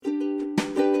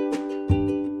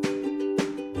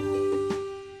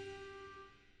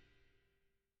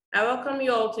welcome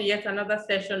you all to yet another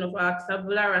session of our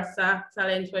Tabula Rasa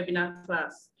Talent Webinar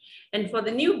class. And for the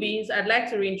newbies, I'd like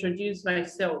to reintroduce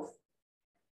myself.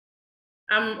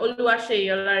 I'm Oluwase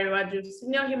Yolariwaju,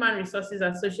 Senior Human Resources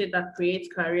Associate at Create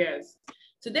Careers.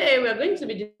 Today, we are going to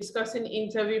be discussing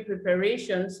interview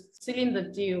preparations, sealing the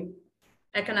deal.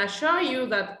 I can assure you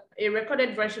that a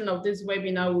recorded version of this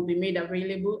webinar will be made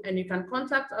available, and you can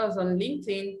contact us on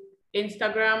LinkedIn,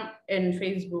 Instagram, and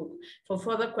Facebook for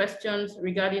further questions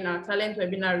regarding our talent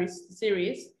webinar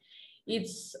series.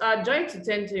 It's a joy to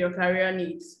tend to your career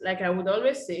needs. Like I would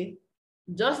always say,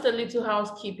 just a little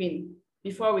housekeeping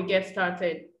before we get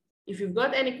started. If you've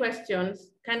got any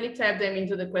questions, kindly type them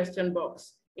into the question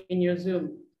box in your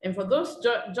Zoom. And for those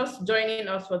just joining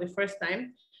us for the first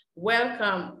time,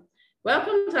 welcome.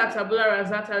 Welcome to our Tabula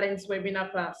Rasa Talents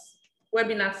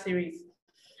webinar series.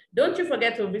 Don't you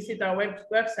forget to visit our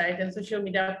website and social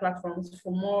media platforms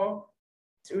for more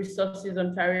resources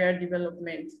on career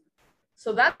development.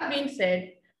 So that being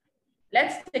said,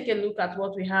 let's take a look at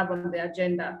what we have on the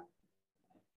agenda.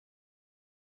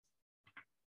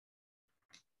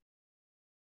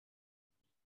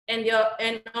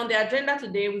 And on the agenda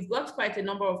today, we've got quite a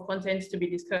number of contents to be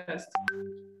discussed.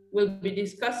 We'll be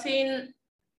discussing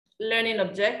learning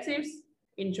objectives,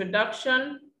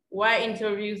 introduction, why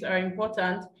interviews are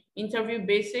important, interview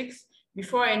basics,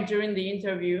 before and during the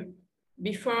interview,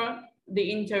 before the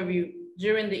interview,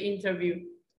 during the interview,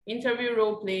 interview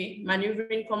role play,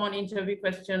 maneuvering common interview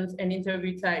questions and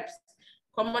interview types,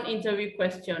 common interview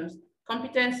questions,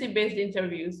 competency-based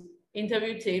interviews,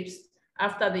 interview tips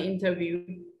after the interview.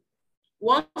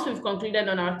 Once we've concluded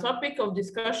on our topic of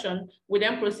discussion, we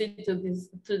then proceed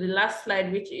to the last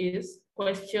slide, which is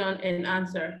question and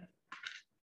answer.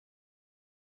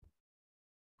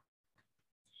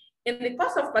 In the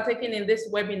course of partaking in this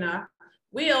webinar,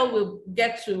 we all will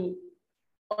get to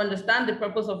understand the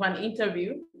purpose of an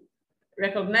interview,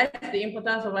 recognize the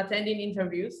importance of attending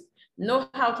interviews, know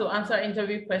how to answer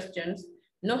interview questions,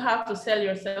 know how to sell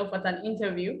yourself at an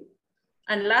interview,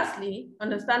 and lastly,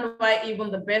 understand why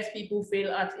even the best people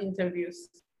fail at interviews.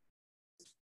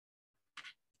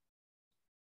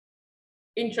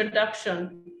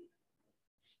 Introduction.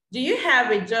 Do you have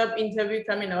a job interview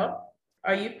coming up?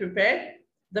 Are you prepared?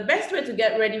 The best way to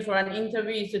get ready for an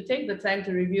interview is to take the time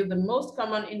to review the most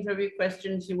common interview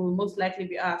questions you will most likely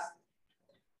be asked,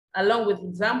 along with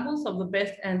examples of the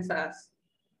best answers.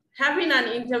 Having an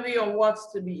idea on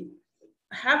what's to be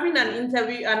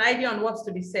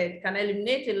said can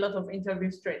eliminate a lot of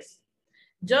interview stress.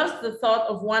 Just the thought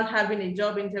of one having a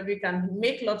job interview can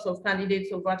make lots of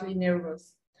candidates overtly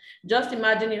nervous. Just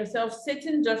imagine yourself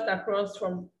sitting just across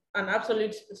from an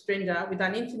absolute stranger with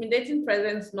an intimidating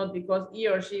presence, not because he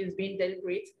or she is being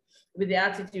deliberate with the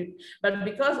attitude, but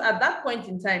because at that point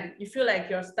in time, you feel like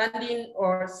you're standing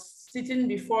or sitting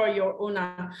before your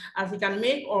owner as he can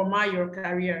make or mar your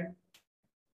career.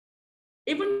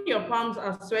 Even your palms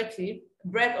are sweaty,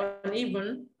 breath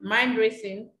uneven, mind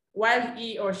racing, while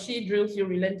he or she drills you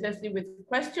relentlessly with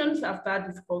questions after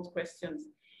difficult questions.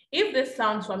 If this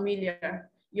sounds familiar,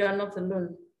 you are not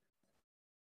alone.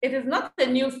 It is not a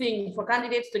new thing for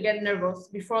candidates to get nervous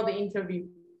before the interview.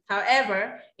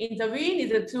 However, interviewing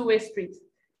is a two-way street.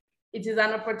 It is an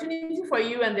opportunity for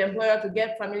you and the employer to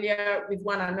get familiar with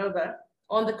one another.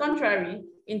 On the contrary,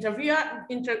 interviewers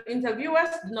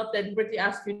do not deliberately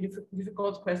ask you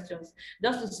difficult questions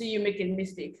just to see you make a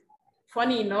mistake.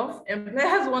 Funny enough,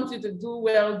 employers want you to do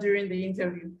well during the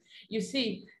interview. You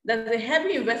see, there's a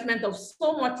heavy investment of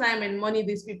so much time and money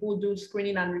these people do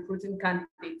screening and recruiting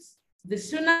candidates. The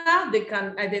sooner they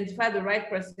can identify the right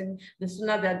person, the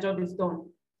sooner their job is done.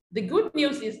 The good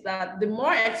news is that the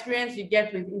more experience you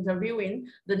get with interviewing,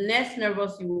 the less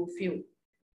nervous you will feel.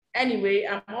 Anyway,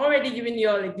 I'm already giving you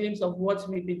all a glimpse of what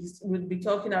we'll be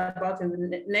talking about in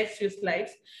the next few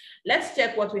slides. Let's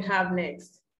check what we have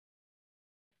next.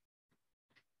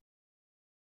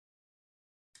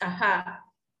 Aha.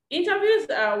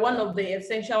 Interviews are one of the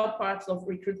essential parts of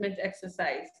recruitment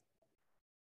exercise.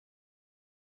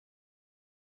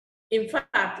 In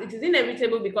fact, it is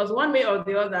inevitable because one way or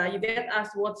the other, you get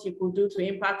asked what you could do to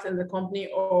impact in the company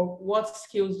or what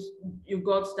skills you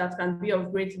got that can be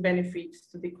of great benefit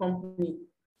to the company.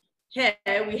 Here,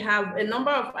 we have a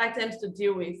number of items to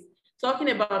deal with, talking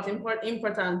about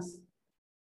importance.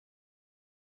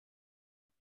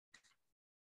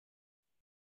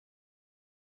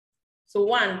 So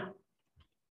one,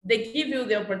 they give you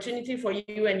the opportunity for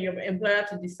you and your employer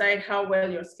to decide how well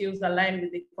your skills align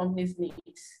with the company's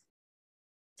needs.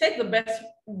 Take the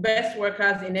best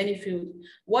workers in any field.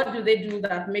 What do they do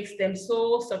that makes them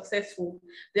so successful?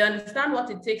 They understand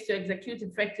what it takes to execute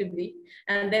effectively,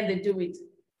 and then they do it.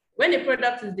 When a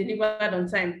product is delivered on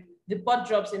time, the pot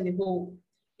drops in the hole.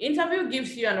 Interview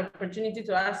gives you an opportunity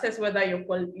to assess whether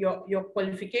your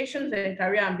qualifications and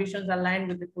career ambitions align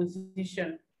with the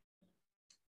position.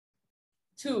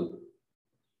 2,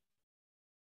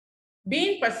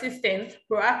 being persistent,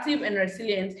 proactive, and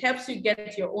resilient helps you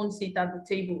get your own seat at the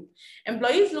table.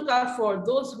 Employees look out for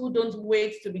those who don't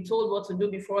wait to be told what to do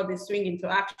before they swing into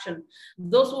action.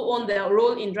 Those who own their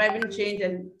role in driving change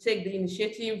and take the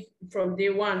initiative from day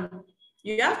one.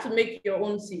 You have to make your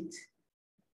own seat.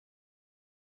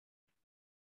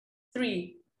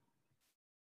 3,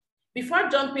 before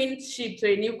jumping ship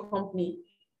to a new company,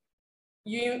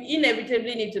 you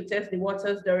inevitably need to test the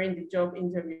waters during the job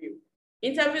interview.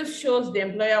 Interviews shows the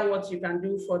employer what you can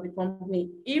do for the company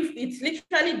if it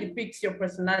literally depicts your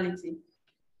personality.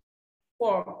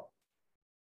 4,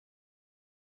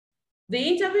 the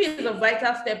interview is a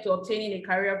vital step to obtaining a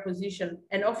career position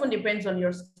and often depends on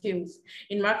your skills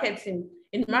in marketing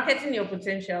your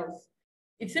potentials.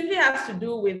 It simply has to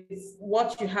do with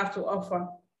what you have to offer.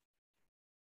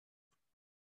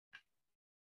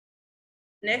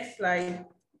 Next slide.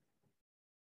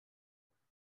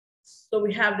 So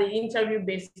we have the interview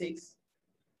basics.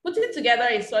 Putting together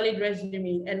a solid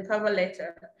resume and cover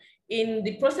letter. In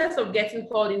the process of getting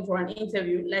called in for an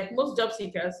interview, like most job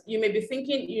seekers, you may be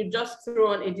thinking you just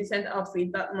throw on a decent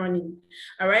outfit that morning,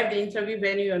 arrive the interview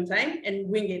venue on time, and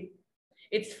wing it.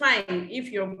 It's fine if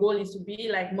your goal is to be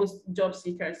like most job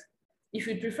seekers. If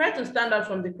you prefer to stand out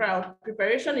from the crowd,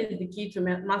 preparation is the key to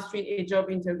mastering a job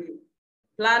interview.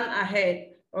 Plan ahead,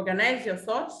 organize your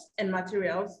thoughts and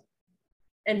materials,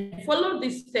 and follow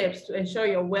these steps to ensure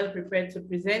you're well prepared to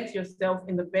present yourself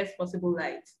in the best possible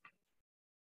light.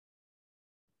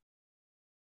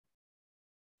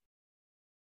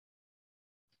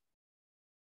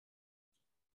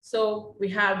 So we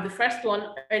have the first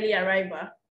one, early arrival.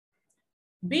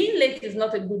 Being late is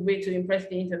not a good way to impress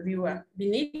the interviewer. Be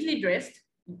neatly dressed.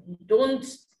 Don't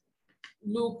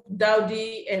look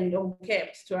dowdy and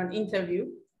unkempt to an interview.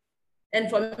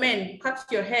 And for men, cut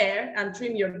your hair and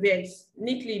trim your beards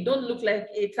neatly. Don't look like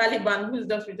a Taliban who's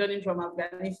just returning from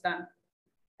Afghanistan.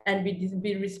 And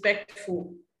be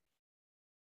respectful.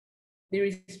 Be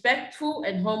respectful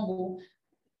and humble.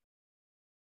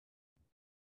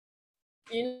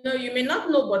 You know, you may not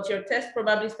know, but your test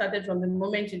probably started from the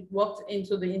moment you walked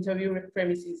into the interview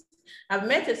premises. I've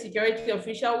met a security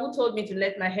official who told me to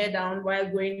let my hair down while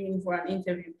going in for an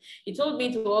interview. He told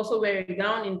me to also wear a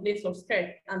gown in place of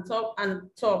skirt and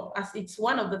top, as it's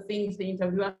one of the things the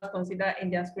interviewers consider in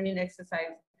their screening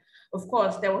exercise. Of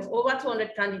course, there was over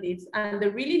 200 candidates and they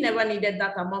really never needed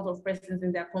that amount of presence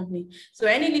in their company. So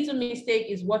any little mistake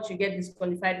is what you get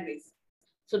disqualified with.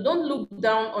 So don't look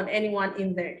down on anyone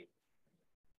in there.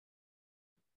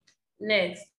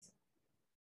 Next,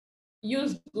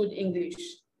 use good English.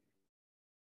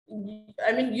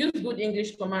 Use good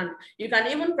English command. You can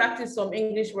even practice some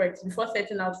English words before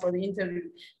setting out for the interview.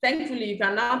 Thankfully, you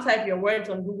can now type your words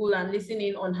on Google and listen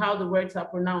in on how the words are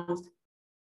pronounced.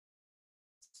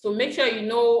 So make sure you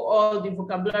know all the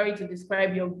vocabulary to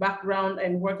describe your background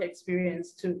and work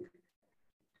experience too.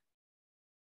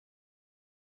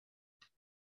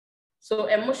 So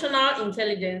emotional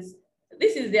intelligence.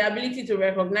 This is the ability to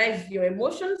recognize your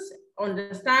emotions,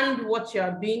 understand what you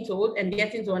are being told, and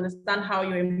getting to understand how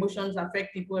your emotions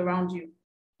affect people around you.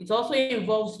 It also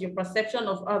involves your perception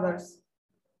of others.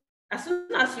 As soon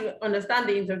as you understand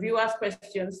the interviewer's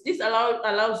questions, this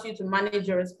allows you to manage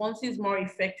your responses more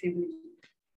effectively.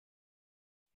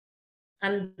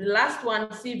 And the last one,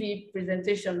 CV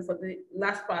presentation for the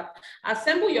last part.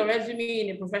 Assemble your resume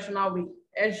in a professional way.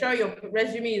 Ensure your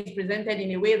resume is presented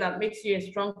in a way that makes you a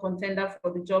strong contender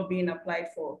for the job being applied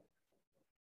for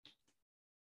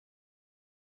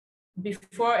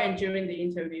before and during the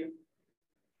interview.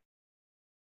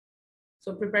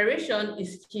 So preparation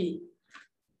is key.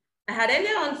 I had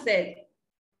earlier on said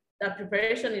that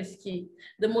preparation is key.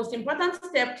 The most important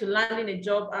step to landing a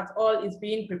job at all is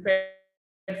being prepared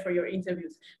for your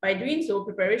interviews. By doing some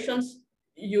preparations,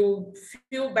 you'll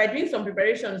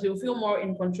feel more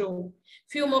in control,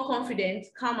 feel more confident,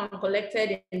 calm and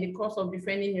collected in the course of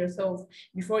defending yourself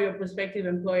before your prospective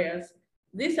employers.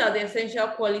 These are the essential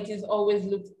qualities always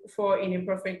looked for in a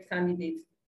perfect candidate.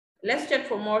 Let's check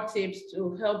for more tips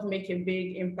to help make a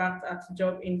big impact at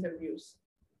job interviews.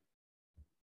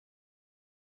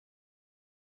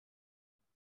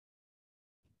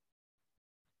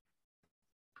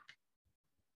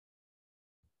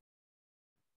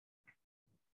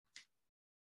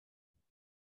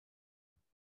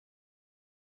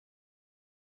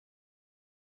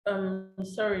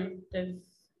 Sorry,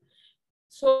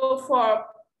 so for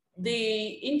the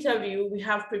interview, we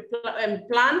have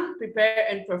plan, prepare,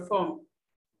 and perform.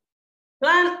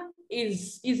 Plan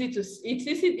is it's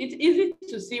easy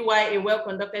to see why a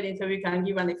well-conducted interview can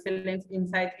give an excellent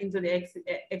insight into the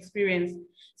experience,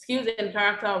 skills, and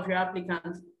character of your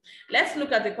applicant. Let's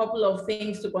look at a couple of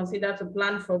things to consider to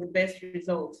plan for the best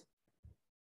results.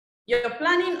 Your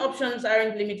planning options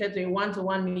aren't limited to a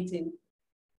one-to-one meeting.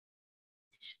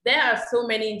 There are so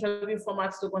many interview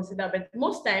formats to consider, but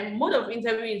most time, mode of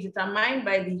interview is determined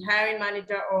by the hiring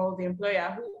manager or the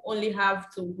employer, who only have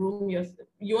to groom yourself.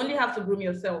 You only have to groom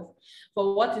yourself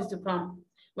for what is to come.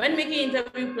 When making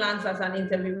interview plans as an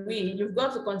interviewee, you've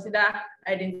got to consider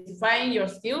identifying your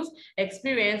skills,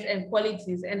 experience, and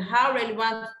qualities, and how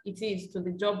relevant it is to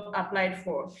the job applied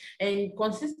for. And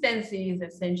consistency is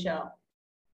essential.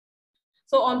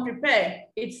 So on prepare,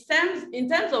 in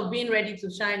terms of being ready to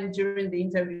shine during the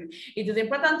interview, it is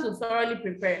important to thoroughly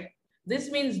prepare. This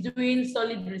means doing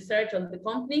solid research on the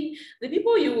company, the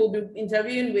people you will be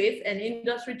interviewing with, and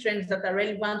industry trends that are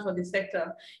relevant for the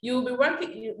sector. You'll be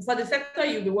working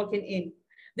in.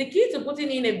 The key to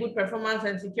putting in a good performance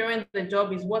and securing the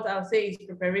job is what I'll say is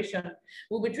preparation.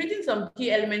 We'll be treating some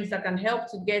key elements that can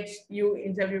help to get you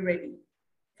interview ready.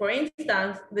 For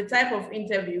instance, the type of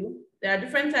interview. There are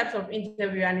different types of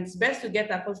interview, and it's best to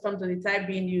get accustomed to the type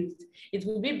being used. It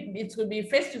will be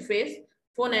face-to-face,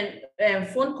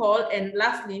 phone call, and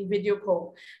lastly, video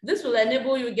call. This will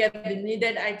enable you to get the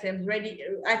needed items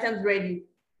ready.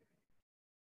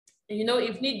 You know,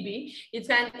 if need be, it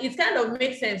kind of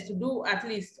makes sense to do at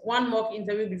least one mock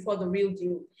interview before the real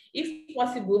deal. If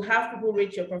possible, have people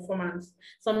rate your performance.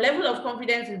 Some level of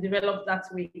confidence is developed that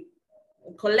way.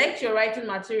 Collect your writing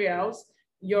materials,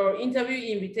 your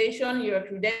interview invitation, your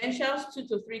credentials, 2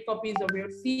 to 3 copies of your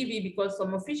CV, because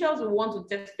some officials will want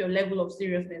to test your level of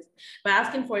seriousness by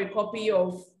asking for a copy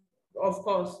of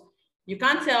course. You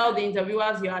can't tell the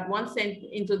interviewers you had once sent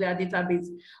into their database.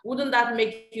 Wouldn't that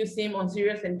make you seem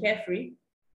unserious and carefree?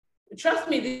 Trust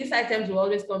me, these items will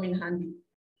always come in handy.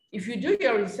 If you do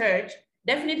your research,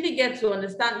 you definitely get to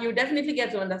understand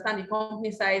the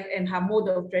company size and her mode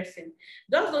of dressing.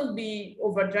 Don't be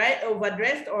overdressed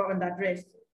or underdressed.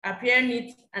 Appear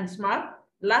neat and smart.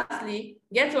 Lastly,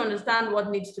 get to understand what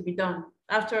needs to be done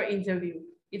after interview.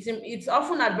 It's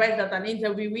often advised that an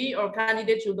interviewee or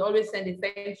candidate should always send a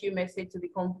thank you message to the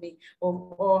company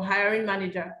or hiring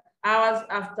manager hours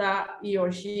after he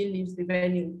or she leaves the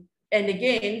venue. And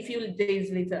again, a few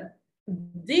days later.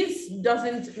 This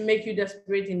doesn't make you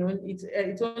desperate, you know,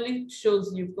 it only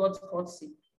shows you've got courtesy.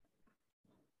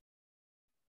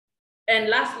 And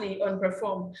lastly, on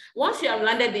perform. Once you have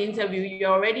landed the interview,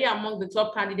 you're already among the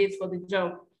top candidates for the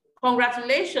job.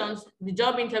 Congratulations, the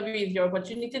job interview is your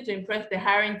opportunity to impress the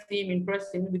hiring team in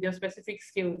person with your specific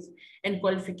skills and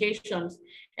qualifications.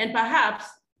 And perhaps,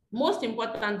 most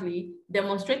importantly,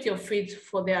 demonstrate your fit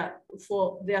for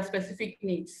their specific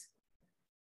needs.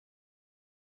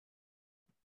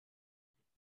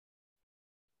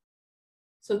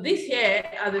 So these here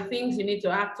are the things you need to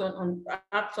act on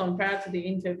prior to the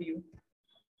interview.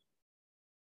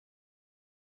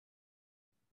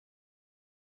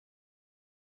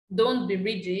 Don't be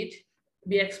rigid,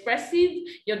 be expressive.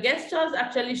 Your gestures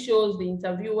actually shows the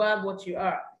interviewer what you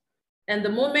are. And the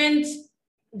moment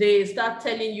they start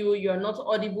telling you you're not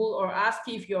audible or ask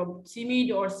if you're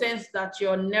timid or sense that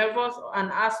you're nervous and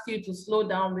ask you to slow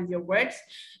down with your words,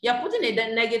 you're putting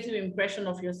a negative impression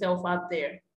of yourself out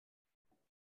there.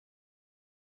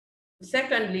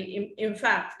 Secondly, in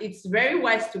fact, it's very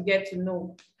wise to get to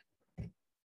know.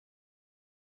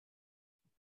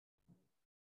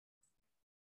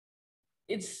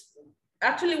 It's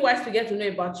actually wise to get to know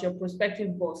about your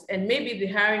prospective boss and maybe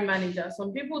the hiring manager.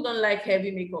 Some people don't like heavy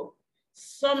makeup.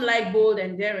 Some like bold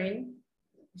and daring.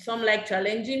 Some like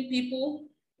challenging people.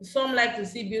 Some like to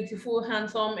see beautiful,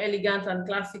 handsome, elegant, and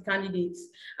classy candidates.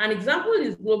 An example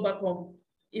is Globacom.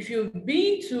 If you've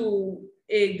been to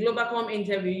a Globacom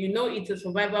interview, you know it's a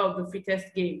survival of the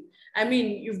fittest game. I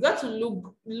mean, you've got to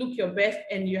look your best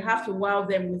and you have to wow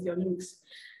them with your looks.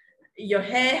 Your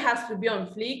hair has to be on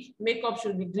fleek, makeup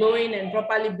should be glowing and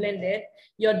properly blended.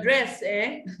 Your dress,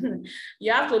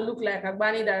 you have to look like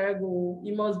Agbani Darego.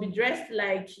 You must be dressed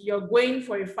like you're going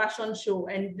for a fashion show,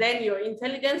 and then your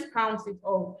intelligence crowns it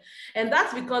all. And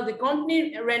that's because the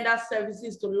company renders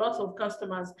services to lots of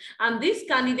customers, and these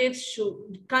candidates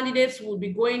will be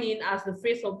going in as the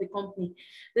face of the company.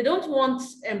 They don't want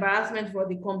embarrassment for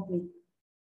the company.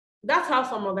 That's how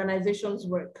some organizations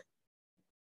work.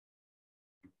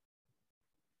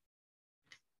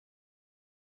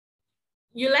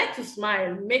 You like to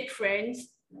smile, make friends,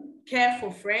 care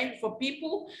for friends, for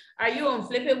people? Are you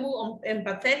unflappable,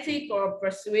 empathetic, or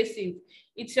persuasive?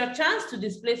 It's your chance to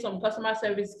display some customer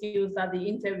service skills at the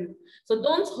interview. So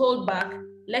don't hold back,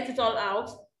 let it all out.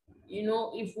 You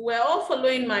know, if we're all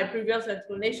following my previous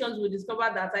explanations, we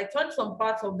discovered that I touched some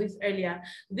parts of this earlier.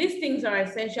 These things are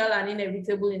essential and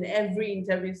inevitable in every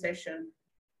interview session.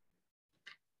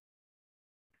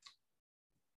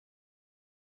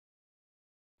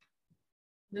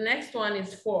 The next one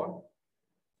is 4.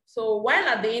 So while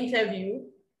at the interview,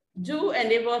 do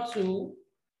endeavor to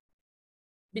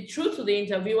be true to the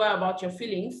interviewer about your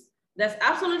feelings. There's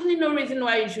absolutely no reason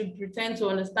why you should pretend to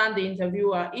understand the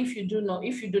interviewer if you do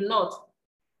not.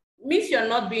 Means you're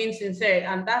not being sincere,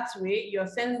 and that way you're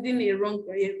sending a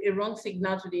wrong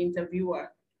signal to the interviewer.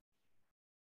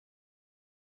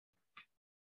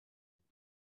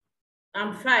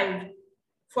 And 5,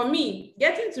 for me,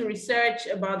 getting to research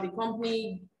about the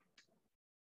company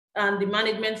and the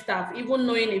management staff, even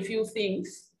knowing a few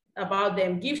things about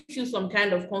them, gives you some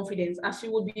kind of confidence, as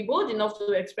you would be bold enough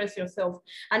to express yourself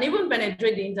and even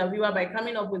penetrate the interviewer by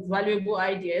coming up with valuable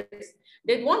ideas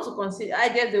they'd want to consider,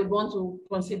 ideas they would want to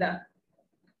consider.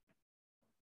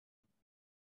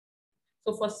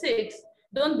 So for 6,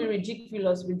 don't be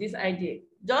ridiculous with this idea.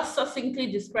 Just succinctly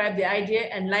describe the idea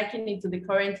and liken it to the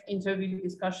current interview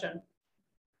discussion.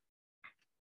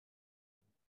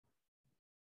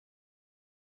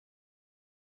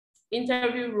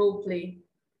 Interview role play.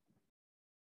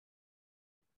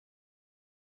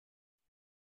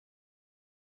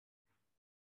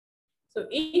 So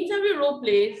interview role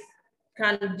plays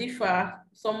can differ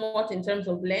somewhat in terms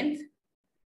of length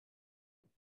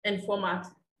and format,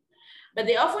 but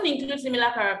they often include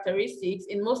similar characteristics.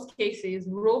 In most cases,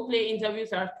 role play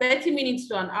interviews are 30 minutes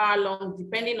to an hour long,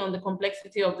 depending on the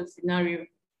complexity of the scenario.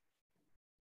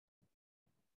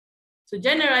 So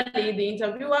generally, the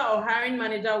interviewer or hiring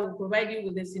manager will provide you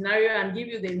with the scenario and give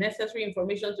you the necessary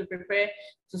information to prepare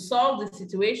to solve the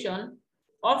situation.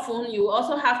 Often, you will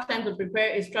also have time to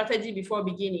prepare a strategy before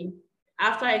beginning.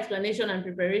 After explanation and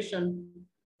preparation,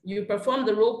 you perform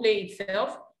the role play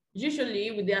itself,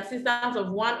 usually with the assistance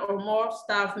of one or more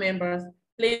staff members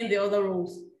playing the other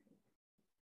roles.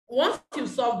 Once you've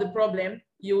solved the problem,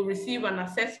 you'll receive an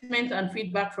assessment and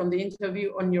feedback from the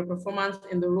interview on your performance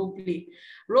in the role play.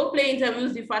 Role play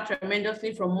interviews differ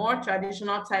tremendously from more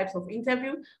traditional types of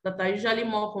interview that are usually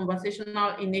more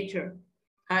conversational in nature.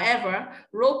 However,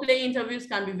 role play interviews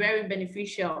can be very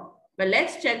beneficial, but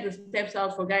let's check the steps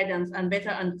out for guidance and better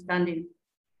understanding.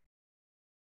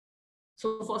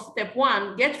 So for step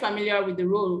 1, get familiar with the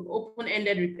role,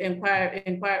 open-ended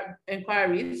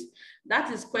inquiries.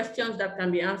 That is questions that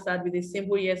can be answered with a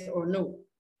simple yes or no.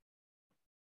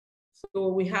 So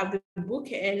we have the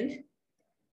bookend.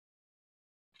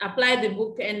 Apply the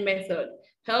bookend method.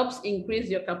 Helps increase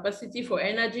your capacity for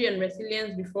energy and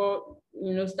resilience before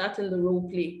starting the role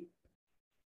play.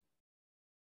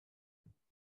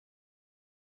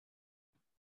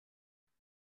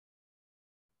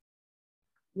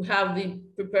 We have the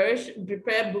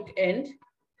prepare bookend.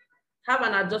 Have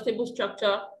an adjustable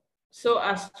structure so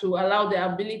as to allow the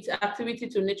activity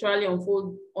to naturally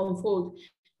unfold.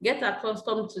 Get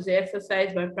accustomed to the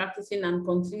exercise by practicing and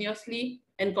continuously.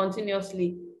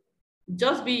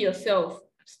 Just be yourself,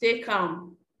 stay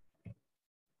calm.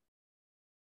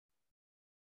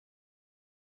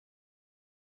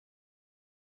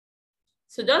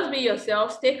 So just be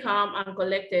yourself, stay calm and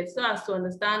collected so as to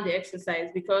understand the exercise,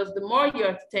 because the more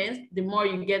you're tense, the more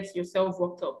you get yourself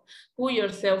worked up. Pull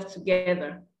yourself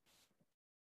together.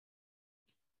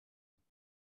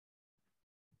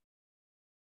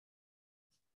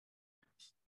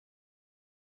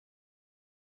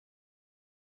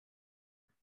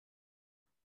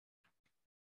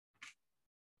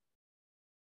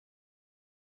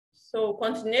 So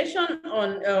continuation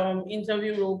on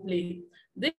interview role play.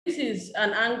 This is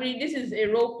a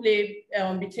role play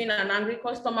between an angry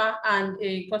customer and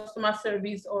a customer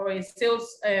service or a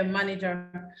sales manager.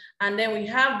 And then we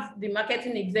have the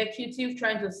marketing executive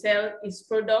trying to sell his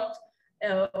product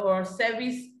or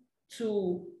service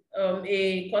to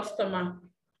a customer.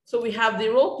 So we have the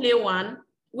role play one,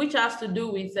 which has to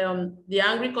do with the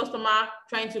angry customer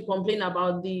trying to complain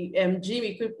about the gym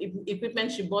equipment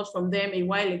she bought from them a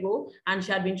while ago, and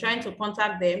she had been trying to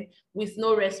contact them with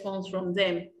no response from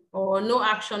them or no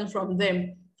action from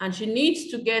them. And she needs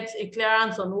to get a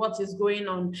clearance on what is going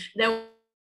on. Then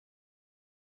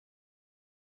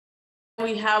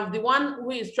we have the one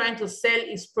who is trying to sell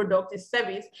his product, his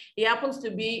service. He happens to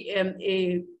be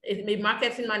a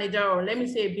marketing manager, or let me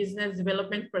say a business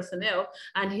development personnel,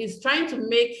 and he's trying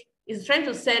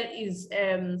to sell his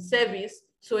service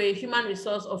to a human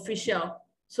resource official.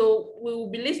 So we will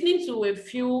be listening to a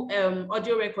few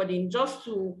audio recording just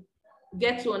to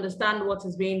get to understand what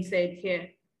is being said here.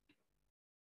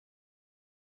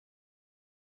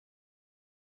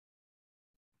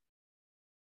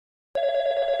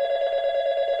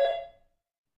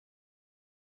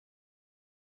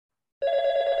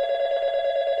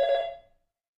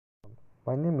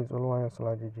 My name is Oluwayo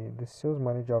Solajiji, the sales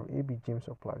manager of AB Gym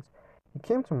Supplies. It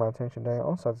came to my attention that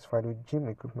you're unsatisfied with gym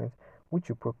equipment which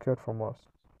you procured from us.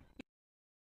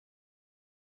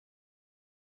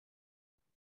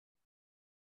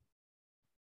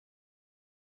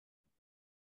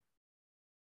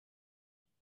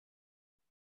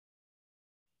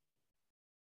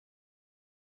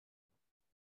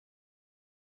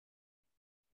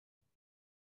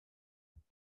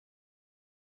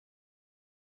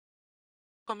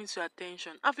 Coming to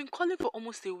attention. I've been calling for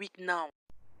almost a week now.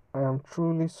 I am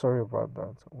truly sorry about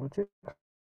that. We take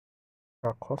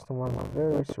our customers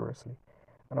very seriously,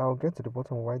 and I will get to the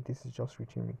bottom of why this is just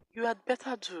reaching me. You had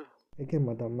better do. Again,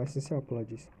 madam, my sincere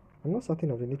apologies. I'm not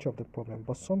certain of the nature of the problem,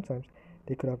 but sometimes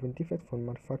they could have been defect from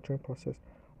the manufacturing process,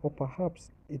 or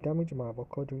perhaps a damage might have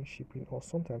occurred during shipping, or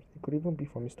sometimes it could even be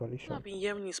from All installation. I've been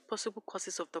hearing is possible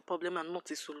causes of the problem and not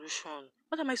a solution.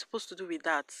 What am I supposed to do with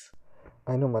that?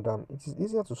 I know, madam, it is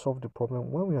easier to solve the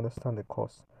problem when we understand the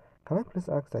cause. Can I please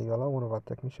ask that you allow one of our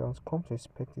technicians come to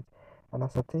inspect it and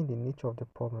ascertain the nature of the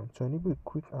problem to enable a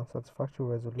quick and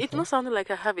satisfactory It's resolution? not sounding like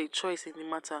I have a choice in the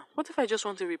matter. What if I just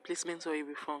want a replacement or a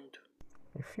refund?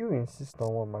 If you insist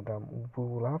on one, madam, we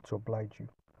will have to oblige you.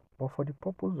 But for the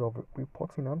purpose of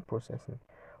reporting and processing,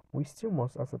 we still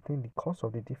must ascertain the cause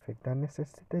of the defect that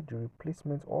necessitated the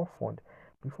replacement or fund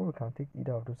before we can take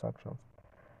either of those actions.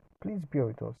 Please bear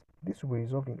with us. This will be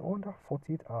resolved in under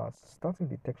 48 hours, starting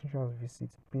the technician's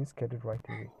visit being scheduled right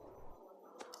away.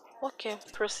 Okay,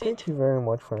 proceed. Thank you very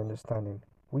much for understanding.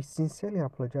 We sincerely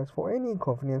apologize for any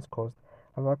inconvenience caused,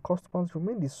 as our customers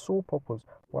remain the sole purpose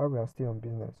while we are still on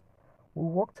business. We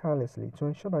work tirelessly to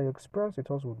ensure that your experience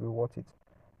with us will be worth it.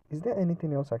 Is there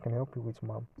anything else I can help you with,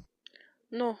 ma'am?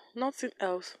 No, nothing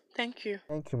else. Thank you.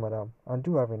 Thank you, madam, and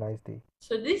do have a nice day.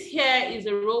 So this here is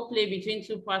a role play between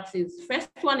two parties. First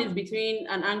one is between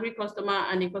an angry customer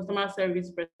and a customer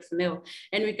service personnel.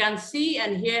 And we can see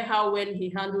and hear how well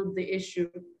he handled the issue.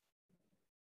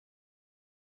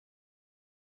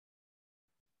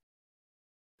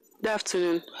 Good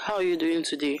afternoon. How are you doing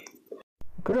today?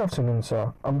 Good afternoon,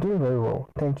 sir. I'm doing very well.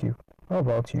 Thank you. How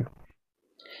about you?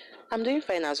 I'm doing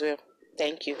fine as well.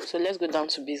 Thank you. So let's go down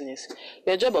to business.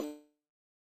 Your job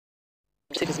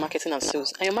objective is marketing and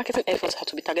sales, and your marketing efforts have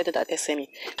to be targeted at SME.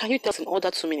 Can you tell us in under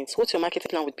 2 minutes what your marketing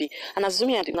plan would be? And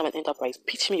assuming I'm an enterprise,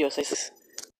 pitch me your services.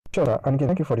 Sure, and again,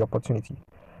 thank you for the opportunity.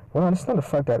 Well, I understand the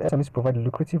fact that SMEs provide a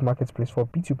lucrative marketplace for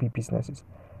B2B businesses,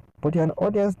 but they are an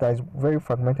audience that is very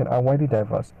fragmented and widely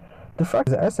diverse. The fact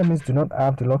is that SMEs do not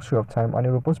have the luxury of time and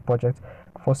a robust budget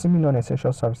for seemingly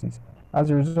non-essential services. As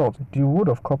a result, the road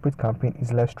of corporate campaign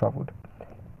is less traveled.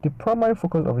 The primary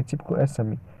focus of a typical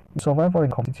SME is survival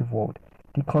in a competitive world,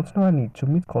 the continual need to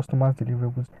meet customers'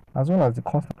 deliverables, as well as the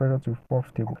constant pressure to be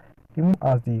profitable, even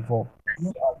as they evolve.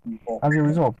 As a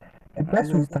result, the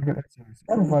best way to target SMEs is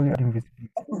through value adding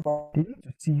visibility. They need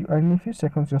to see you, and in a few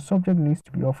seconds, your subject needs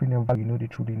to be offering them value you know they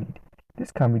truly need.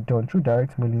 This can be done through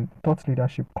direct mailing, thought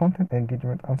leadership, content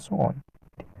engagement, and so on.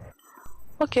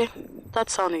 Okay, that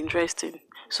sounds interesting.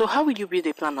 So how will you build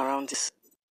a plan around this?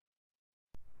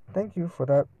 Thank you for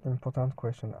that important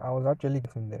question. I was actually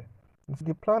getting there.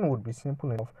 The plan would be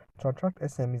simple enough to attract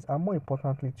SMEs and, more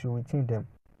importantly, to retain them.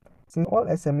 Since all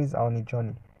SMEs are on a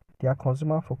journey, they are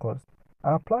consumer focused.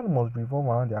 Our plan must revolve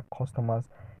around their customers,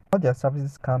 how their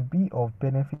services can be of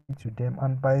benefit to them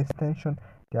and, by extension,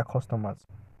 their customers.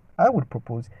 I would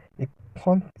propose a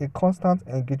constant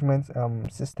engagement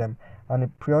system and a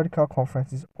periodical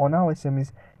conferences on how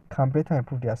SMEs can better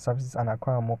improve their services and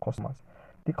acquire more customers.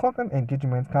 The content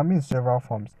engagement can be in several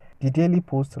forms. The daily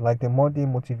post, like the Monday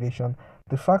motivation,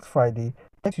 the Fact Friday,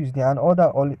 Tuesday, and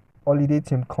other holiday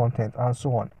themed content, and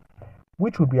so on,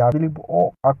 which will be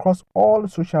available across all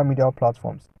social media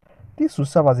platforms. This will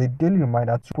serve as a daily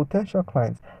reminder to potential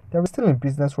clients that we're still in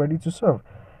business ready to serve.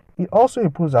 It also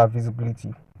improves our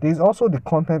visibility. There is also the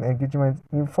content engagement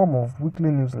in form of weekly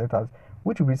newsletters,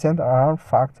 which will be sent around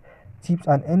facts, tips,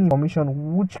 and any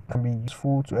information which can be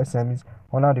useful to SMEs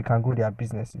on how they can grow their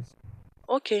businesses.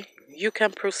 Okay, you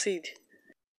can proceed.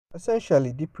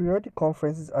 Essentially, the periodic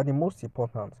conferences are the most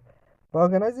important. By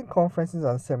organizing conferences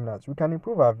and seminars, we can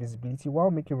improve our visibility while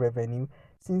making revenue,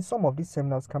 since some of these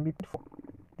seminars can be paid for.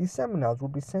 These seminars will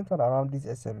be centered around these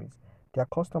SMEs, their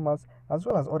customers, as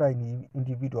well as other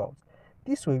individuals.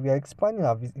 This way, we are expanding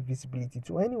our visibility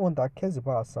to anyone that cares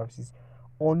about our services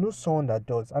or knows someone that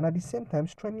does, and at the same time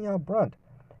strengthening our brand.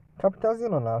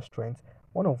 Capitalizing on our strengths,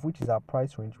 one of which is our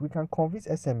price range, we can convince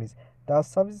SMEs that our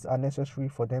services are necessary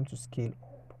for them to scale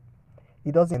up.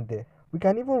 It doesn't end there. We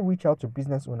can even reach out to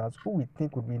business owners who we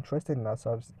think would be interested in our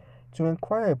services to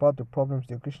inquire about the problems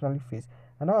they occasionally face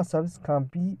and how our service can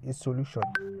be a solution.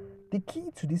 The key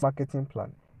to this marketing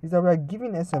plan is that we are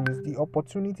giving SMEs the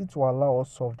opportunity to allow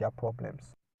us solve their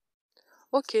problems.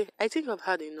 Okay, I think I've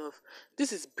had enough.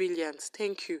 This is brilliant.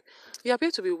 Thank you. You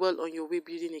appear to be well on your way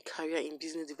building a career in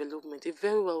business development.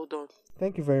 Very well done.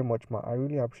 Thank you very much, Ma. I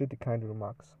really appreciate the kind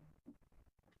remarks.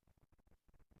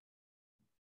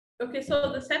 Okay,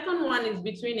 so the second one is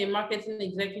between a marketing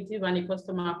executive and a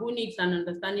customer who needs an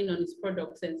understanding on his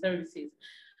products and services.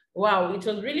 Wow, it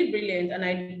was really brilliant. And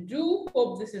I do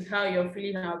hope this is how you're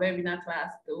feeling our webinar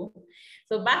class though.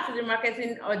 So back to the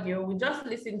marketing audio we just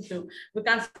listened to, we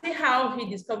can see how he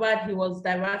discovered he was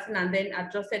diverting and then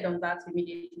adjusted on that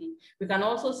immediately. We can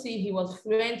also see he was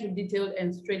fluent, detailed,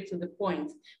 and straight to the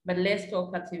point, but less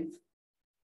talkative.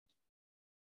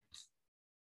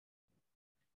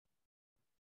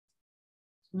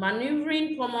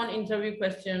 Maneuvering common interview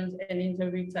questions and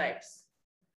interview types.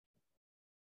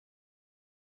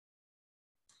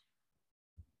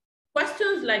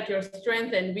 Questions like your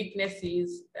strengths and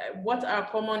weaknesses, what are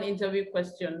common interview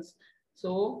questions?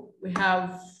 So we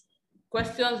have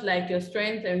questions like your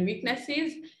strengths and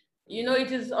weaknesses. You know,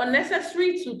 it is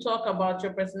unnecessary to talk about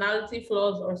your personality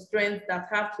flaws or strengths that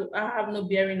have no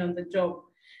bearing on the job.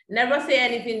 Never say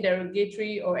anything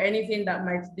derogatory or anything that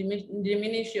might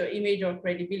diminish your image or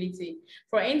credibility.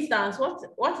 For instance,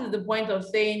 what is the point of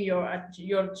saying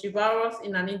you're chivalrous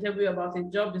in an interview about a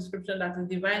job description that is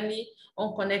divinely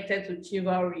unconnected to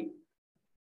chivalry?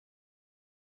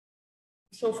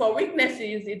 So for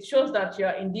weaknesses, it shows that you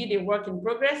are indeed a work in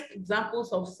progress.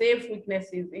 Examples of safe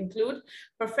weaknesses include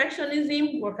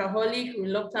perfectionism, workaholic,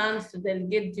 reluctance to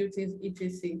delegate duties,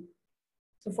 etc.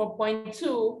 So for point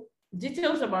 2,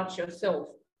 details about yourself.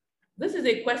 This is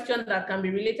a question that can be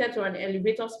related to an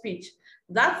elevator speech.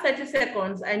 That 30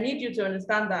 seconds, I need you to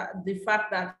understand that the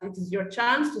fact that it is your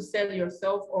chance to sell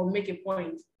yourself or make a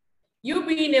point. You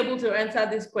being able to answer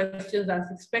these questions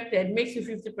as expected makes you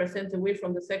 50% away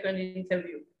from the second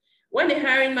interview. When the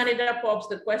hiring manager pops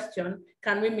the question,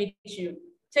 can we meet you?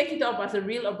 Take it up as a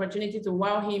real opportunity to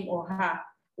wow him or her.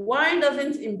 Why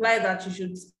doesn't imply that you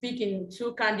should speak in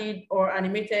too candid or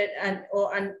animated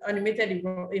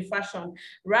fashion.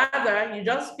 Rather, you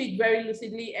just speak very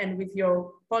lucidly and with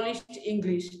your polished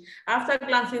English. After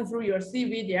glancing through your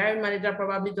CV, the hiring manager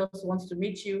probably just wants to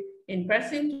meet you in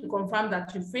person to confirm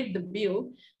that you fit the bill.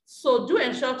 So do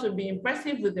ensure to be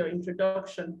impressive with your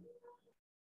introduction.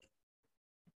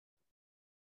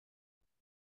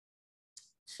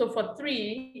 So for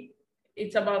 3,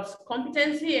 it's about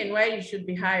competency and why you should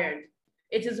be hired.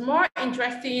 It is more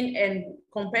interesting and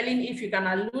compelling if you can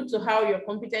allude to how your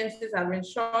competencies have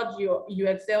ensured you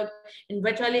excelled in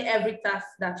virtually every task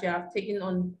that you have taken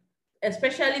on,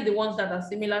 especially the ones that are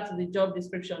similar to the job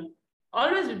description.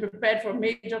 Always be prepared for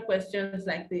major questions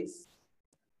like this.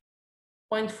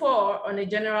 Point 4, on a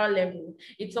general level,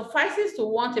 it suffices to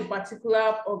want a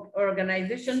particular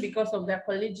organization because of their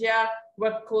collegial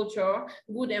work culture,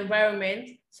 good environment,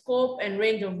 scope and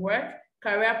range of work,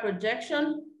 career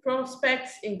projection,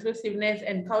 prospects, inclusiveness,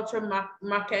 and culture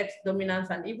market dominance,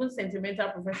 and even sentimental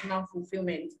professional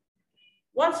fulfillment.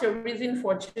 What's your reason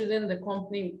for choosing the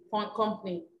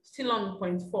company? Still on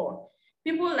point 4.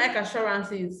 People like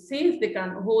assurances since they can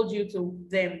hold you to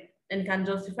them and can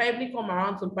justifiably come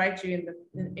around to bite you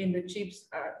in the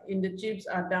chips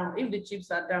are down, if the chips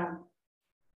are down.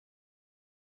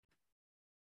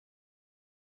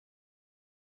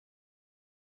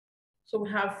 So we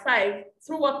have 5.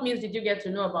 Through what means did you get to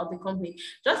know about the company?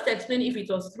 Just explain if it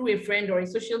was through a friend or a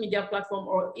social media platform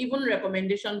or even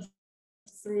recommendations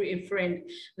through a friend.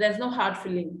 There's no hard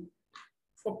feeling.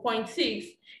 For point 6,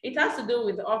 it has to do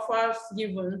with offers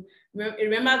given.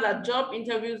 Remember that job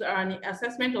interviews are an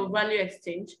assessment of value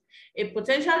exchange. A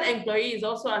potential employee is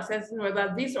also assessing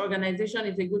whether this organization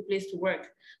is a good place to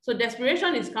work. So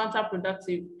desperation is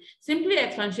counterproductive. Simply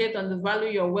expatiate on the value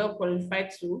you're well qualified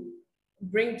to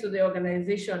bring to the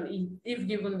organization if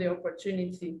given the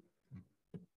opportunity.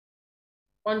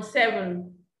 On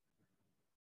 7,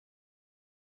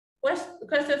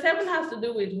 question 7 has to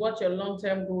do with what your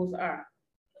long-term goals are.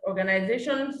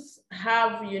 Organizations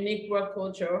have unique work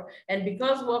culture, and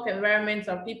because work environments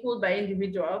are peopled by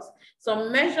individuals,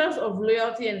 some measures of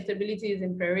loyalty and stability is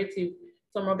imperative.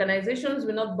 Some organizations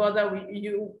will not bother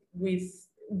with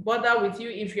bother with you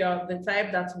if you're the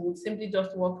type that would simply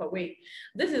just walk away.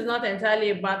 This is not entirely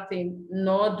a bad thing,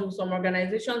 nor do some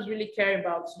organizations really care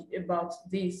about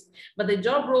this. But the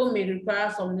job role may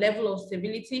require some level of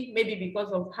stability, maybe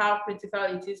because of how critical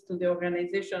it is to the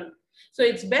organization. So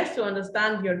it's best to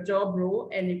understand your job role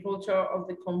and the culture of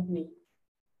the company.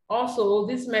 Also,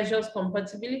 this measures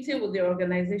compatibility with the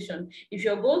organization. If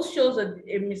your goal shows a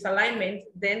misalignment,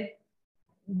 then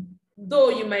though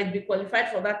you might be qualified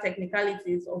for that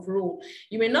technicalities of role,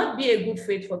 you may not be a good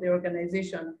fit for the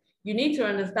organization. You need to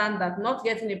understand that not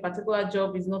getting a particular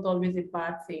job is not always a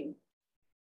bad thing.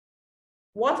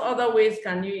 What other ways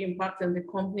can you impact on the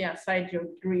company aside your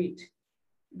grade?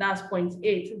 That's point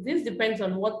 8. This depends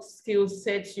on what skill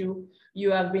sets you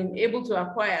have been able to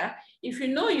acquire. If you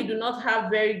know you do not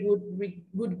have very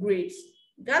good grades,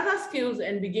 gather skills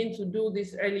and begin to do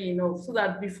this early enough so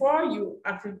that before you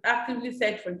actively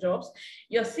search for jobs,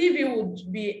 your CV would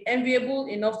be enviable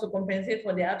enough to compensate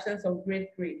for the absence of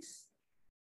great grades.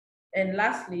 And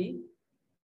lastly,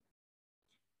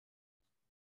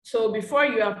 so before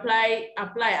you apply,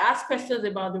 ask questions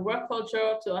about the work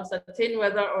culture to ascertain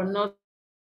whether or not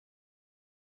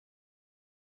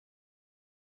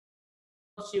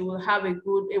you will have a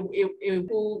good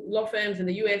law firms in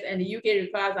the US and the UK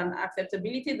requires an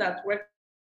acceptability that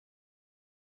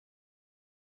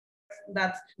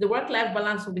the work-life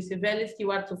balance will be severely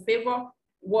skewed to favor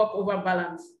work over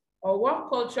balance. Or work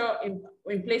culture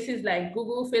in places like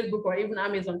Google, Facebook, or even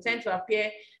Amazon tend to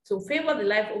appear to favor the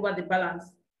life over the balance.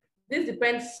 This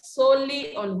depends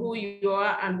solely on who you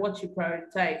are and what you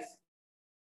prioritize.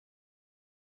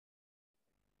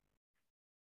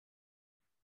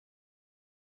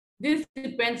 This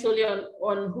depends solely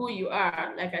on who you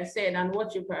are, like I said, and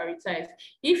what you prioritize.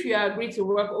 If you agree to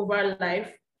work over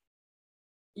life,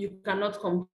 you cannot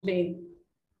complain.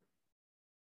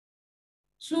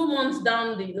 2 months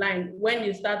down the line, when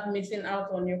you start missing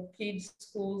out on your kids'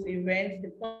 schools events,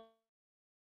 the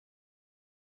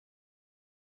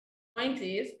point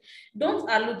is, don't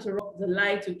allude to the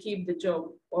lie to keep the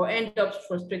job or end up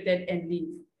frustrated and leave.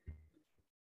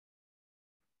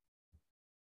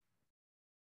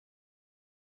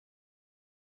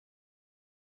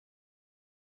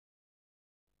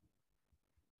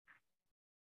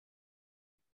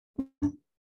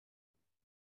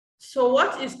 So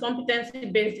what is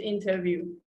competency-based interview?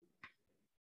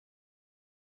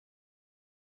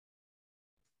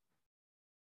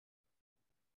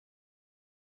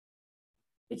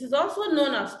 It is also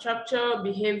known as structured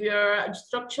behavior,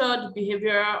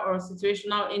 or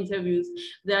situational interviews.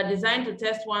 They are designed to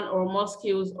test one or more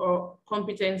skills or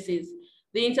competencies.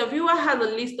 The interviewer has a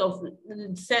list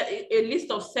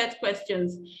of set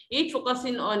questions, each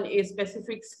focusing on a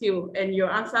specific skill, and your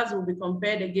answers will be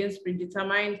compared against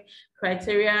predetermined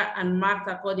criteria and marked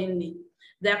accordingly.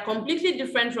 They are completely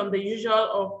different from the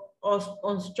usual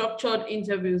unstructured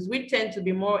interviews, which tend to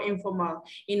be more informal.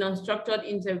 In unstructured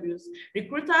interviews,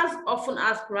 recruiters often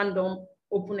ask random,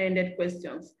 open-ended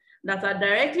questions that are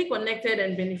directly connected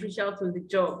and beneficial to the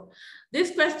job.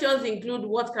 These questions include: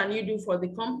 what can you do for the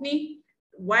company?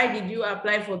 Why did you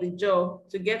apply for the job?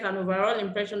 To get an overall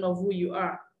impression of who you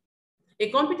are. A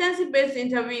competency-based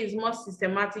interview is more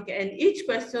systematic, and each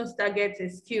question targets a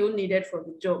skill needed for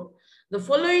the job. The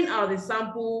following are the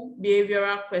sample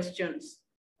behavioral questions.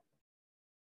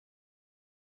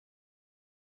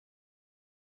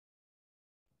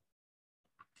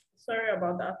 Sorry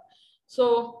about that.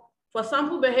 So for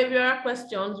sample behavioral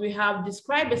questions, we have: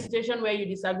 describe a situation where you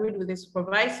disagreed with a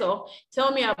supervisor.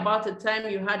 Tell me about a time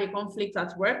you had a conflict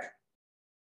at work.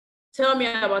 Tell me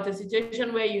about a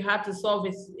situation where you had to solve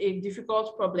a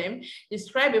difficult problem.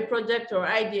 Describe a project or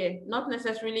idea, not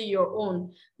necessarily your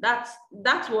own, that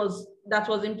was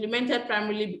implemented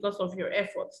primarily because of your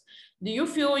efforts. Do you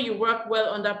feel you work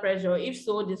well under pressure? If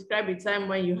so, describe a time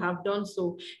when you have done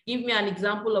so. Give me an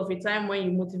example of a time when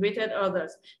you motivated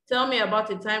others. Tell me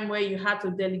about a time where you had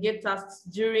to delegate tasks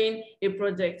during a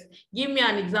project. Give me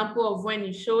an example of when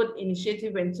you showed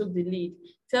initiative and took the lead.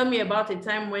 Tell me about a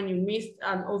time when you missed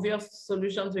an obvious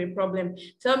solution to a problem.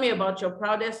 Tell me about your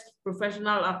proudest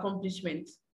professional accomplishment.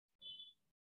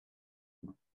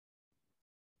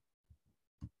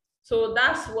 So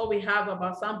that's what we have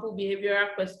about sample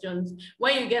behavioral questions.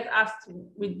 When you get asked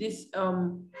with these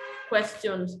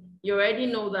questions, you already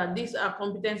know that these are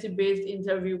competency-based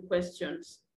interview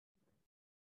questions.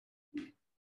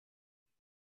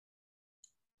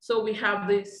 So we have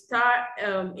the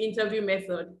STAR interview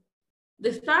method.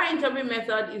 The STAR interview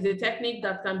method is a technique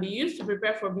that can be used to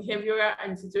prepare for behavioral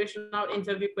and situational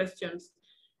interview questions.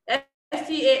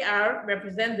 STAR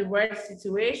represents the word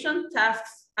situation,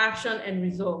 tasks, action, and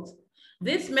result.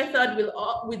 This method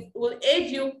will aid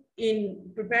you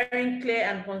in preparing clear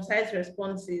and concise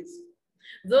responses.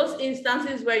 Those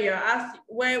instances where you're asked,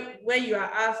 where you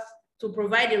are asked to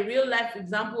provide a real life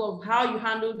example of how you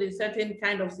handled a certain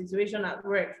kind of situation at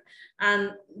work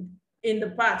and in the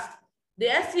past. The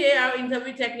STAR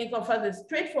interview technique offers a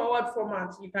straightforward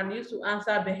format you can use to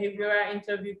answer behavioral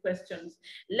interview questions.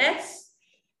 Let's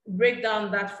break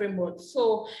down that framework.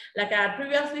 So, like I had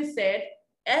previously said,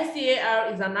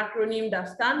 STAR is an acronym that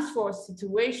stands for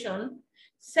situation,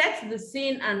 set the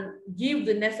scene, and give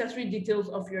the necessary details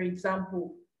of your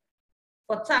example.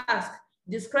 For task,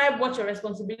 describe what your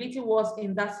responsibility was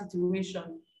in that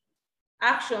situation.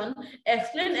 Action,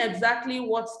 explain exactly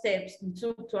what steps you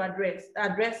took to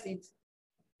address it.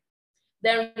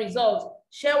 Then result,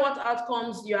 share what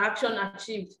outcomes your action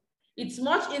achieved. It's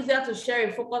much easier to share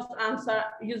a focused answer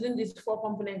using these 4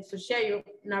 components to share your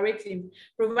narrative,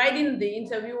 providing the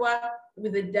interviewer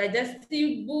with a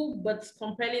digestible but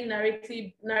compelling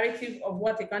narrative of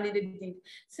what a candidate did.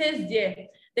 Says there,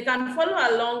 they can follow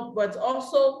along, but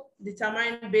also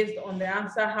determine based on the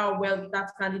answer how well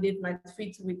that candidate might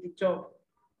fit with the job.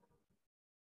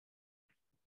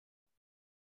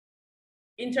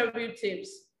 Interview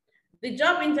tips. The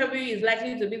job interview is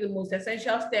likely to be the most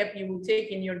essential step you will take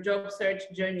in your job search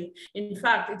journey. In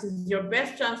fact, it is your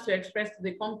best chance to express to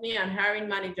the company and hiring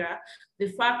manager the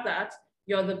fact that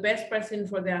you're the best person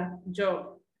for their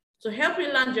job. To help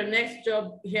you land your next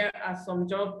job, here are some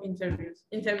job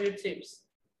interview tips.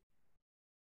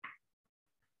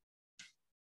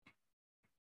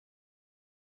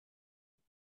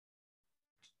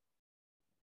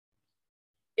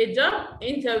 A job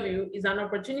interview is an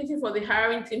opportunity for the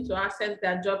hiring team to assess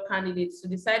their job candidates to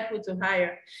decide who to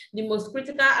hire. The most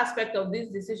critical aspect of this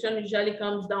decision usually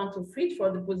comes down to fit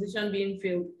for the position being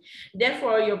filled.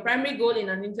 Therefore, your primary goal in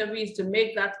an interview is to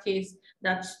make that case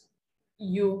that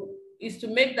you're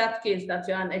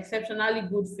an exceptionally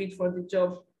good fit for the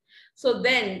job. So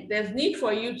then there's need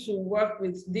for you to work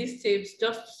with these tips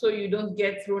just so you don't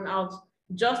get thrown out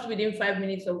just within 5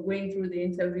 minutes of going through the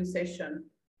interview session.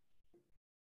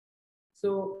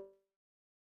 So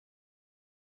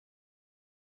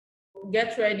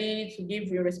get ready to give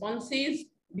your responses,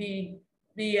 be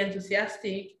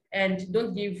enthusiastic, and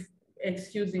don't give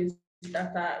excuses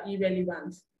that are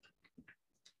irrelevant.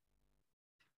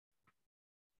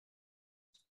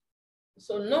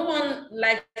 So no one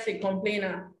likes a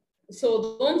complainer.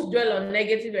 So don't dwell on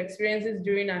negative experiences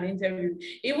during an interview.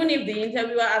 Even if the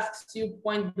interviewer asks you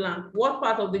point blank, what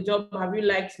part of the job have you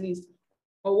liked least?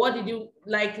 Or what did you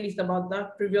like least about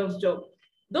that previous job?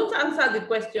 Don't answer the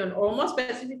question, or more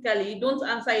specifically, don't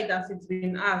answer it as it's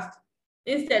been asked.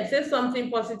 Instead, say something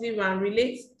positive and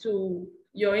relate to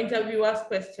your interviewer's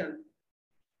question.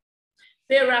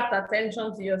 Pay rapt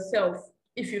attention to yourself.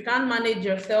 If you can't manage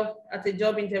yourself at a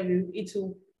job interview, it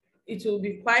will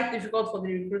be quite difficult for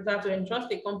the recruiter to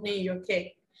entrust a company in your care.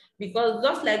 Because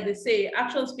just like they say,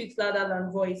 action speaks louder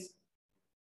than voice.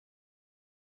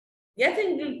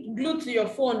 Getting glued to your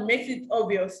phone makes it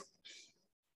obvious.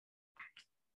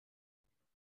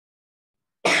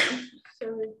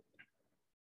 Sorry.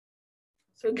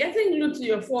 So getting glued to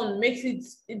your phone makes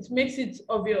it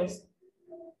obvious.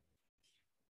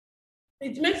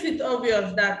 It makes it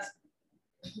obvious that,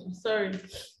 sorry.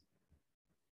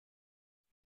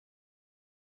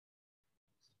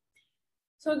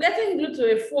 So getting glued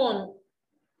to a phone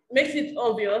makes it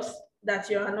obvious that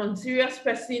you're an unserious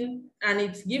person, and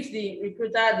it gives the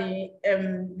recruiter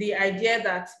the idea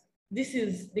that this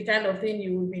is the kind of thing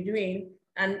you will be doing.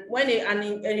 And when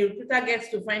a recruiter gets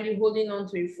to find you holding on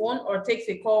to a phone or takes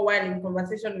a call while in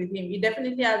conversation with him, he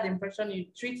definitely has the impression you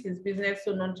treat his business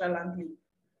so nonchalantly.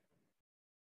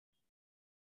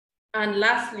 And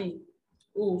lastly,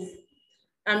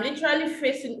 I'm literally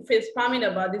face palming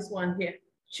about this one here.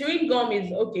 Chewing gum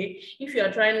is okay if you're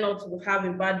trying not to have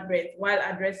a bad breath while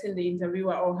addressing the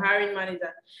interviewer or hiring manager.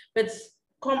 But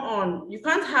come on, you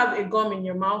can't have a gum in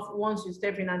your mouth once you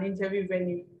step in an interview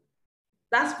venue.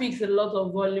 That speaks a lot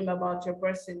of volume about your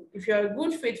person. If you're a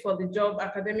good fit for the job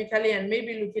academically and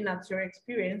maybe looking at your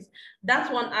experience,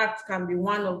 that one act can be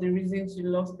one of the reasons you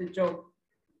lost the job.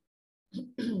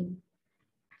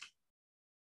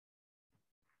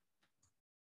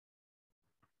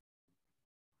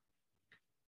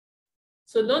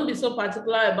 So don't be so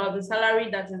particular about the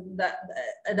salary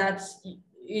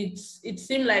it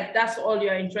seems like that's all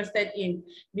you're interested in.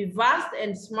 Be vast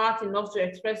and smart enough to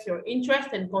express your interest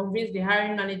and convince the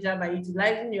hiring manager by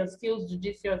utilizing your skills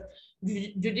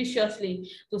judiciously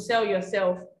to sell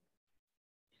yourself.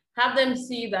 Have them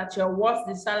see that you're worth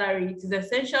the salary. It is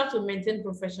essential to maintain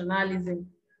professionalism.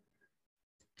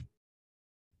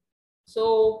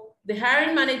 So the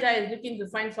hiring manager is looking to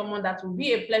find someone that will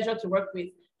be a pleasure to work with.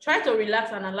 Try to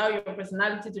relax and allow your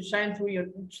personality to shine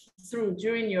through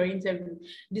during your interview.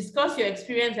 Discuss your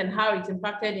experience and how it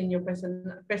impacted in your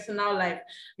personal life.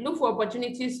 Look for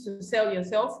opportunities to sell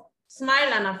yourself.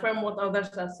 Smile and affirm what others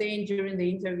are saying during the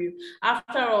interview.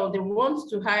 After all, they want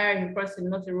to hire a person,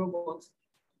 not a robot.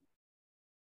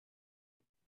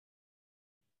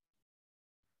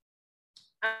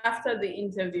 After the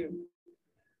interview,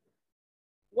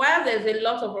 while there's a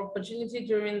lot of opportunity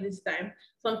during this time,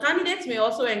 some candidates may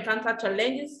also encounter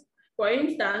challenges. For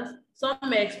instance, some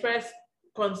may express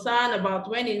concern about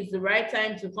when is the right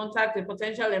time to contact a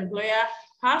potential employer,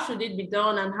 how should it be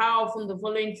done, and how often the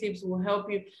following tips will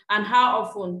help you, and how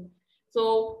often.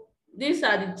 So these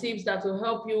are the tips that will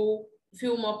help you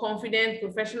feel more confident,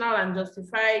 professional, and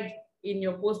justified in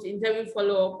your post-interview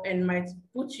follow-up, and might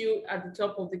put you at the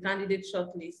top of the candidate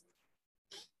shortlist.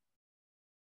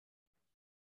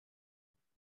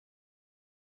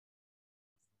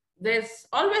 There's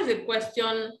always a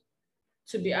question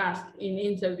to be asked in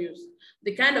interviews.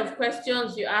 The kind of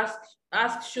questions you ask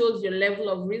shows your level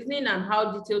of reasoning and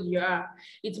how detailed you are.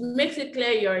 It makes it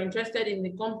clear you're interested in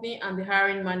the company and the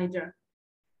hiring manager.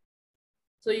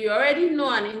 So you already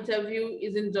know an interview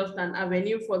isn't just an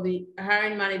avenue for the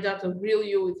hiring manager to grill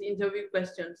you with interview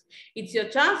questions. It's your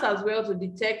chance as well to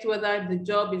detect whether the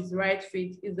job is the right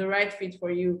fit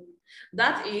for you.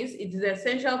 That is, it is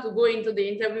essential to go into the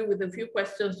interview with a few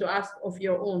questions to ask of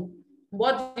your own.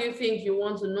 What do you think you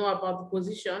want to know about the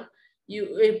position?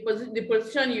 The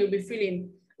position you'll be filling.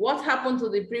 What happened to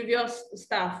the previous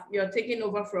staff you're taking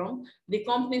over from? The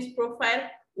company's profile?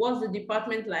 What's the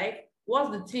department like?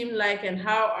 What's the team like, and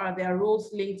how are their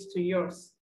roles linked to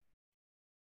yours?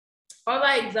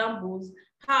 Other examples: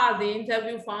 how has the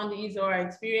interview found his or her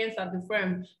experience at the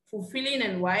firm fulfilling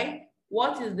and why?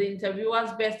 What is the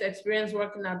interviewer's best experience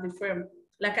working at the firm?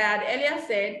 Like I had earlier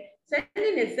said,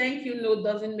 sending a thank you note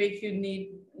doesn't make you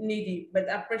needy, but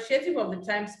appreciative of the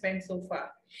time spent so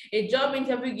far. A job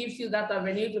interview gives you that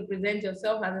avenue to present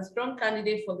yourself as a strong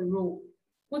candidate for the role.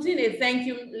 Putting a thank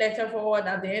you letter forward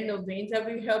at the end of the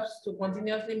interview helps to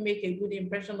continuously make a good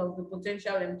impression of the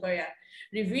potential employer.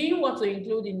 Reviewing what to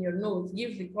include in your notes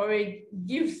gives the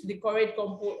courage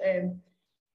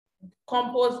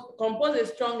compose a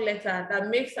strong letter that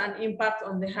makes an impact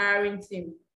on the hiring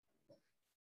team.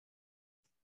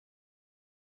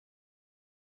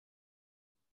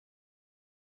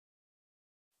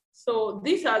 So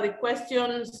these are the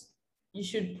questions you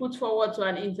should put forward to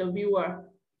an interviewer.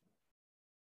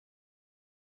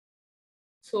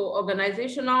 So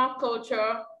organizational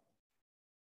culture,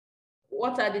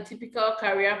 what are the typical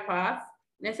career paths,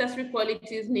 necessary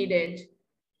qualities needed,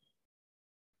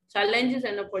 challenges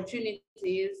and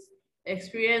opportunities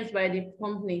experienced by the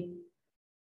company.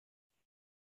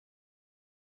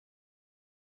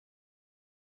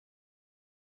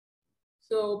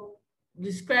 So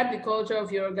describe the culture of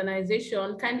your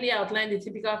organization. Kindly outline the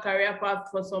typical career path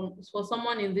for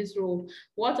someone in this role.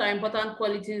 What important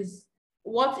qualities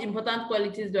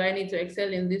do I need to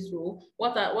excel in this role?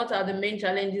 What are the main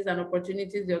challenges and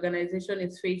opportunities the organization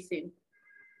is facing?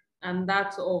 And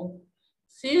that's all.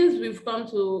 Since we've come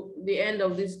to the end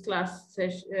of this class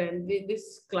session,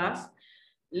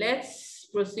 let's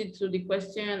proceed to the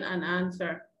question and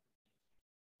answer.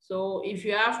 So if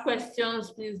you have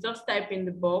questions, please just type in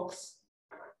the box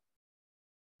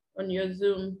on your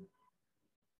Zoom.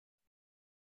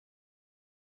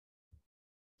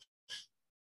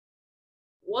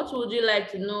 What would you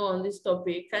like to know on this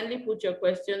topic? Kindly put your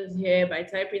questions here by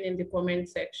typing in the comment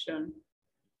section.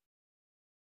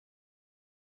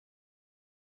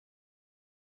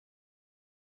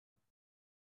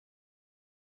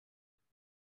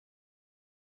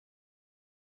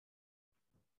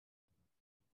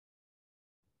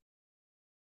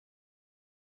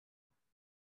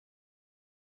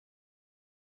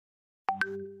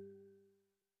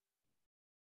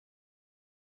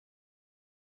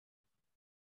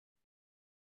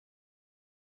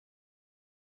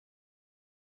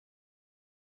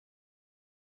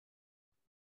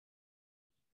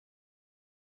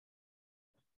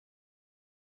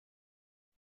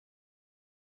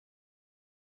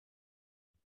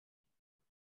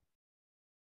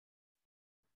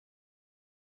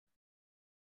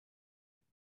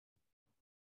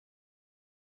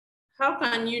 How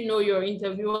can you know your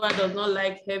interviewer does not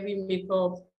like heavy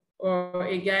makeup or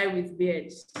a guy with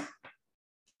beards?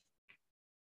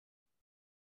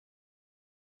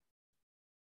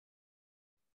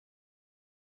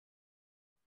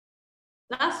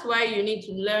 That's why you need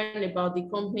to learn about the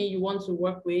company you want to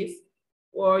work with,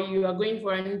 or you are going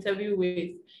for an interview with,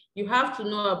 you have to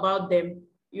know about them.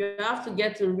 You have to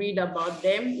get to read about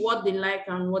them, what they like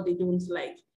and what they don't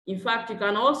like. In fact, you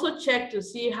can also check to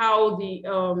see how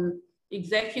the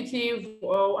executive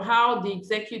or how the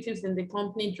executives in the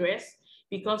company dress,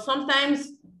 because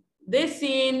sometimes they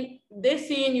seeing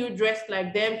you dressed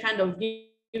like them kind of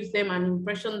gives them an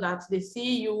impression that they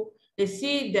see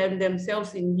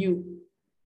themselves in you.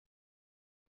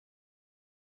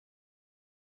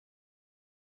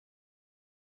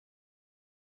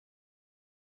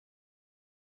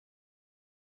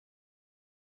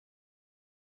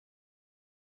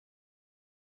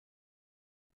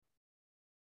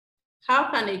 How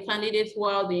can a candidate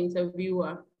wow the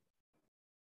interviewer?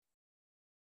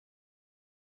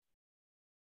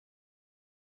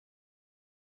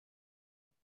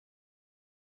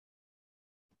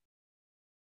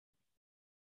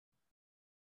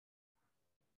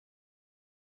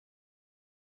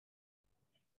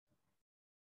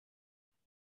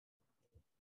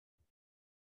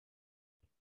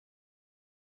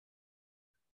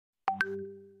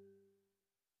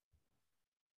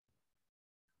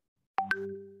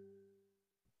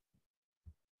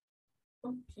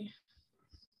 Okay.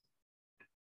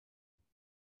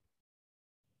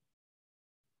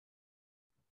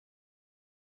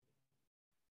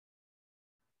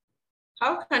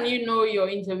 How can you know your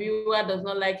interviewer does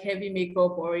not like heavy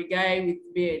makeup or a guy with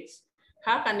beards?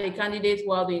 How can a candidate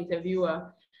wow the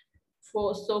interviewer?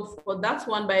 For that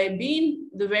one, by being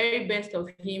the very best of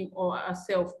him or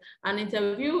herself. An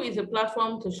interview is a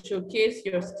platform to showcase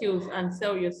your skills and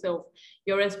sell yourself.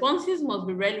 Your responses must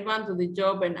be relevant to the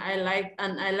job and highlight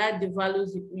the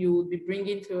values you will be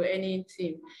bringing to any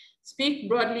team. Speak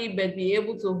broadly, but be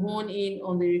able to hone in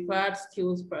on the required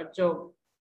skills per job.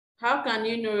 How can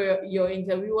you know your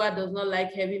interviewer does not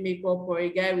like heavy makeup or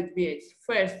a guy with beards?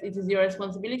 First, it is your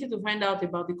responsibility to find out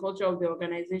about the culture of the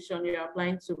organization you're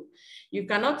applying to. You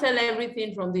cannot tell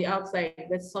everything from the outside,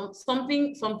 but some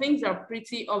things are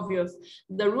pretty obvious.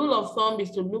 The rule of thumb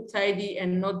is to look tidy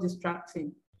and not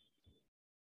distracting.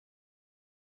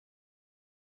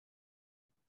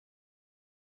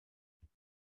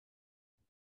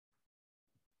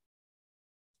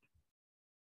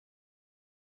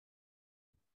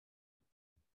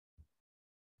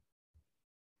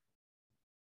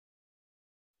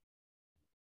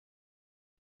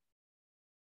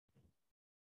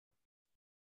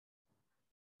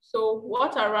 So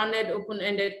what are rounded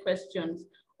open-ended questions?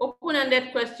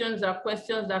 Open-ended questions are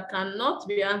questions that cannot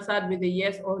be answered with a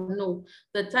yes or no.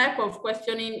 The type of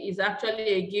questioning is actually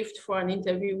a gift for an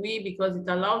interviewee because it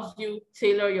allows you to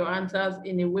tailor your answers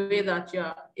in a way that you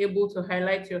are able to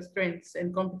highlight your strengths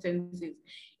and competencies.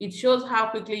 It shows how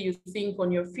quickly you think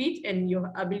on your feet and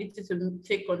your ability to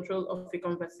take control of a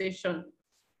conversation.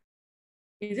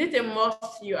 Is it a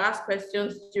must you ask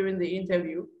questions during the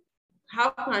interview?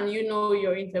 How can you know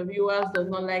your interviewers does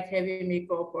not like heavy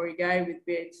makeup or a guy with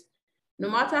beards? No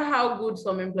matter how good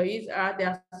some employees are, there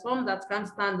are some that can't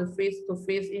stand the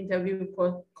face-to-face interview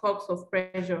cause of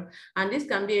pressure, and this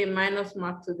can be a minus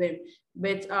mark to them,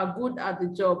 but are good at the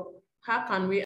job. How can we